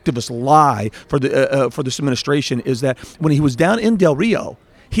activist lie for this administration, is that when he was down in Del Rio,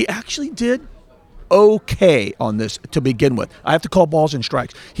 he actually did okay on this to begin with. I have to call balls and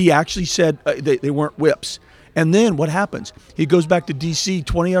strikes. He actually said they weren't whips. And then what happens? He goes back to D.C.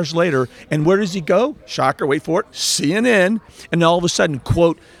 20 hours later, and where does he go? Shocker, wait for it, CNN. And all of a sudden,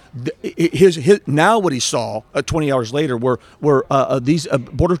 quote, now what he saw 20 hours later were these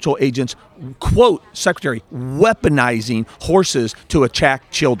Border Patrol agents, quote, Secretary, weaponizing horses to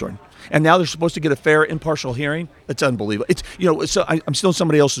attack children. And now they're supposed to get a fair, impartial hearing. It's unbelievable. It's so I'm stealing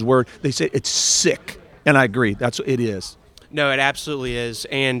somebody else's word. They say it's sick, and I agree. That's what it is. No, it absolutely is.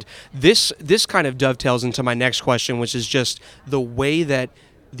 And this kind of dovetails into my next question, which is just the way that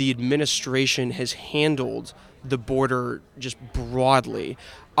the administration has handled the border just broadly.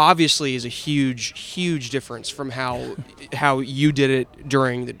 Obviously is a huge difference from how you did it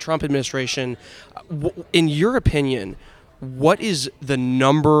during the Trump administration. In your opinion, what is the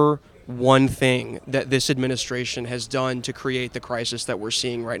number one thing that this administration has done to create the crisis that we're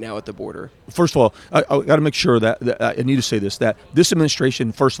seeing right now at the border? First of all, I got to make sure that I need to say this, that this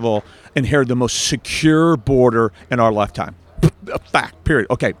administration, first of all, inherited the most secure border in our lifetime. A fact, period.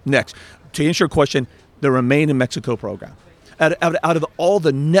 Okay, next. To answer your question, the Remain in Mexico program. Out of all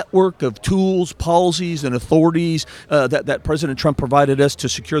the network of tools, policies, and authorities that President Trump provided us to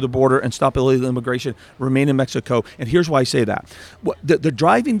secure the border and stop illegal immigration, Remain in Mexico. And here's why I say that. The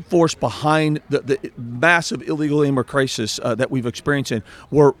driving force behind the massive illegal immigrant crisis that we've experienced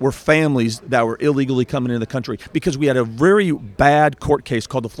were families that were illegally coming into the country, because we had a very bad court case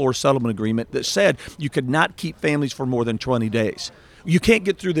called the Flores Settlement Agreement that said you could not keep families for more than 20 days. You can't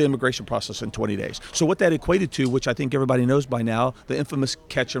get through the immigration process in 20 days. So what that equated to, which I think everybody knows by now, the infamous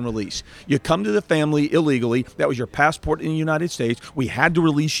catch and release. You come to the family illegally. That was your passport in the United States. We had to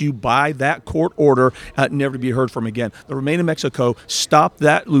release you by that court order, never to be heard from again. The Remain in Mexico stopped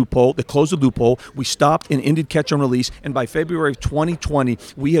that loophole. They closed the loophole. We stopped and ended catch and release. And by February of 2020,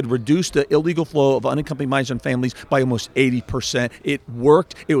 we had reduced the illegal flow of unaccompanied minors and families by almost 80%. It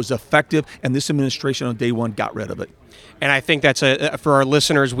worked. It was effective. And this administration on day one got rid of it. And I think that's for our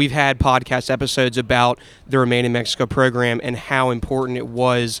listeners, we've had podcast episodes about the Remain in Mexico program and how important it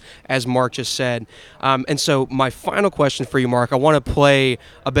was, as Mark just said. And so my final question for you, Mark, I want to play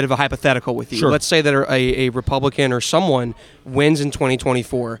a bit of a hypothetical with you. Sure. Let's say that a Republican or someone wins in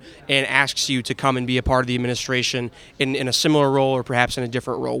 2024 and asks you to come and be a part of the administration in a similar role or perhaps in a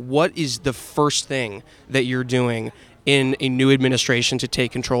different role. What is the first thing that you're doing in a new administration to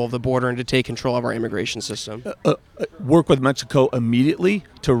take control of the border and to take control of our immigration system? Work with Mexico immediately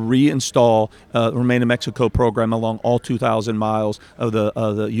to reinstall the Remain in Mexico program along all 2,000 miles of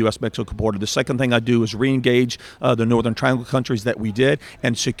the U.S.-Mexico border. The second thing I do is reengage the Northern Triangle countries that we did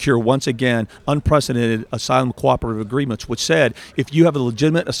and secure, once again, unprecedented asylum cooperative agreements, which said if you have a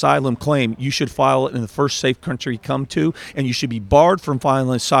legitimate asylum claim, you should file it in the first safe country you come to, and you should be barred from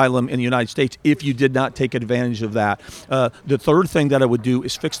filing asylum in the United States if you did not take advantage of that. The third thing that I would do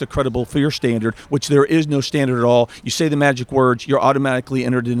is fix the credible fear standard, which there is no standard at all. You say the magic words, you're automatically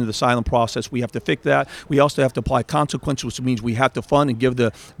entered into the asylum process. We have to fix that. We also have to apply consequences, which means we have to fund and give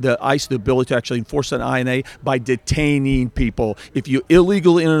the ICE the ability to actually enforce that INA by detaining people. If you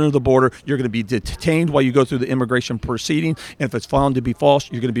illegally enter the border, you're going to be detained while you go through the immigration proceeding. And if it's found to be false,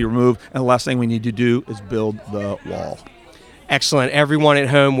 you're going to be removed. And the last thing we need to do is build the wall. Excellent. Everyone at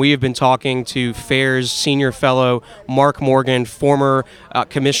home, we have been talking to FAIR's Senior Fellow Mark Morgan, former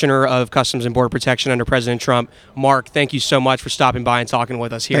Commissioner of Customs and Border Protection under President Trump. Mark, thank you so much for stopping by and talking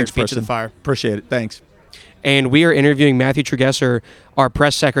with us here Thanks, at Feet to Preston. the Fire. Appreciate it. Thanks. And we are interviewing Matthew Tregesser, our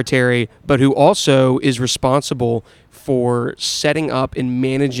press secretary, but who also is responsible for setting up and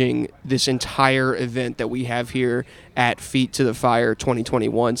managing this entire event that we have here at Feet to the Fire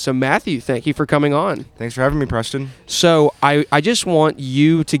 2021. So Matthew, thank you for coming on. Thanks for having me, Preston. So I just want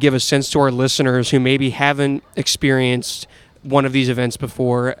you to give a sense to our listeners who maybe haven't experienced one of these events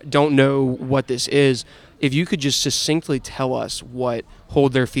before, don't know what this is. If you could just succinctly tell us what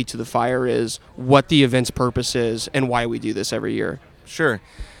Hold Their Feet to the Fire is, what the event's purpose is, and why we do this every year. Sure.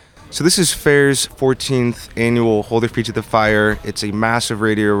 So this is FAIR's 14th annual Hold Their Feet to the Fire. It's a massive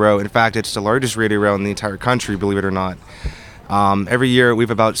radio row. In fact, it's the largest radio row in the entire country, believe it or not. Every year we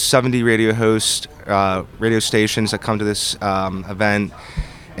have about 70 radio hosts, radio stations that come to this event.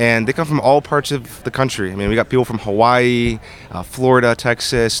 And they come from all parts of the country. I mean, we got people from Hawaii, Florida,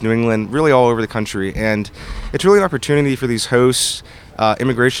 Texas, New England, really all over the country. And it's really an opportunity for these hosts,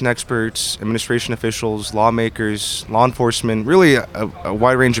 immigration experts, administration officials, lawmakers, law enforcement, really a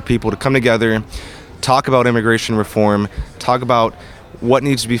wide range of people to come together, talk about immigration reform, talk about what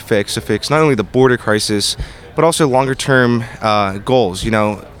needs to be fixed to fix not only the border crisis, but also longer-term goals. You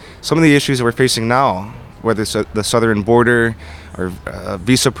know, some of the issues that we're facing now, whether it's the southern border or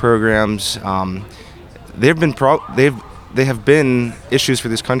visa programs, they have been issues for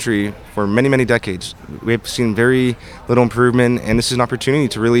this country for many, many decades. We've seen very little improvement, and this is an opportunity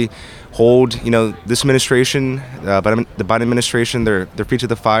to really hold, this administration, the Biden administration, their feet to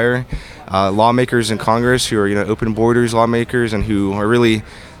the fire. Lawmakers in Congress who are, open borders lawmakers and who are really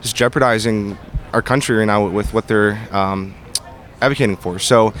just jeopardizing our country right now with what they're advocating for.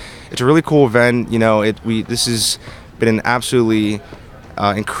 So it's a really cool event. This has been an absolutely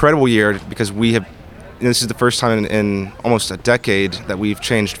incredible year because this is the first time in almost a decade that we've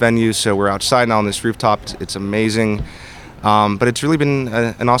changed venues. So we're outside now on this rooftop. It's amazing. But it's really been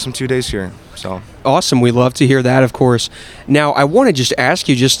an awesome 2 days here. So awesome. We love to hear that, of course. Now, I want to just ask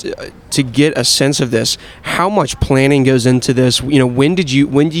you, just to get a sense of this, how much planning goes into this? When do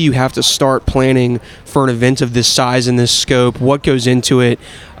you have to start planning for an event of this size and this scope? What goes into it?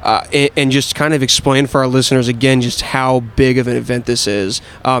 And just kind of explain for our listeners again just how big of an event this is,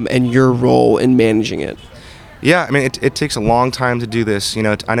 and your role in managing it. Yeah, I mean, it takes a long time to do this. I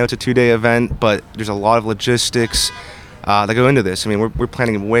know it's a 2-day event, but there's a lot of logistics that go into this. I mean, we're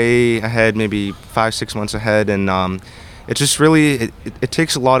planning way ahead, maybe 5-6 months ahead, and it's just really it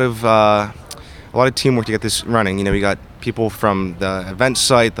takes a lot of teamwork to get this running. We got people from the event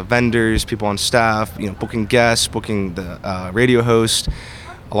site, the vendors, people on staff, booking guests, booking the radio host.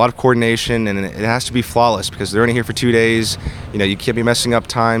 A lot of coordination, and it has to be flawless because they're only here for 2 days. You can't be messing up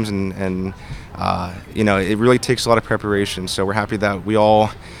times, and it really takes a lot of preparation. So we're happy that we all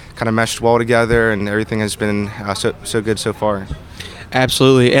kind of meshed well together, and everything has been so good so far.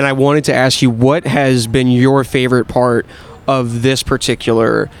 Absolutely. And I wanted to ask you, what has been your favorite part of this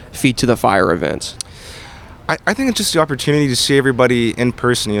particular Feet to the Fire event? I think it's just the opportunity to see everybody in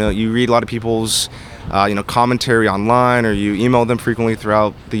person. You read a lot of people's commentary online, or you email them frequently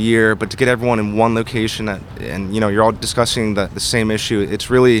throughout the year, but to get everyone in one location and you're all discussing the same issue, it's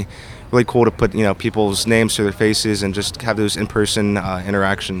really cool to put people's names to their faces and just have those in-person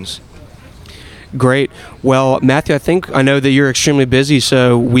interactions. Great. Well, Matthew, I know that you're extremely busy,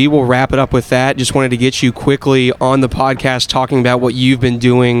 so we will wrap it up with that. Just wanted to get you quickly on the podcast talking about what you've been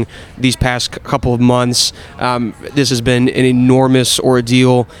doing these past couple of months. This has been an enormous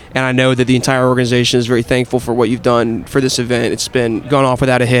ordeal, and I know that the entire organization is very thankful for what you've done for this event. It's been gone off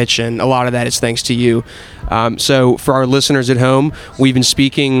without a hitch, and a lot of that is thanks to you. So for our listeners at home, we've been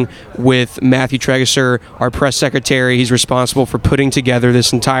speaking with Matthew Tregesser, our press secretary. He's responsible for putting together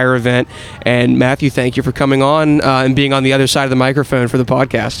this entire event. And Matthew, thank you for coming on and being on the other side of the microphone for the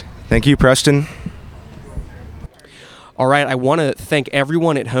podcast. Thank you, Preston. All right, I want to thank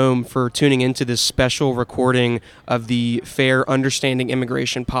everyone at home for tuning into this special recording of the FAIR Understanding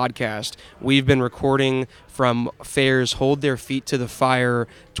Immigration podcast. We've been recording from FAIR's Hold Their Feet to the Fire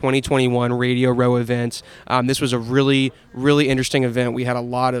 2021 Radio Row event. This was a really, really interesting event. We had a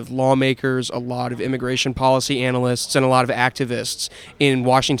lot of lawmakers, a lot of immigration policy analysts, and a lot of activists in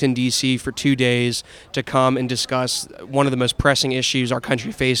Washington, D.C. for 2 days to come and discuss one of the most pressing issues our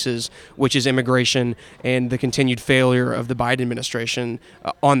country faces, which is immigration and the continued failure of the Biden administration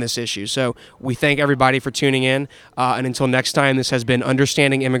on this issue. So we thank everybody for tuning in. And until next time, this has been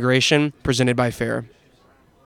Understanding Immigration, presented by FAIR.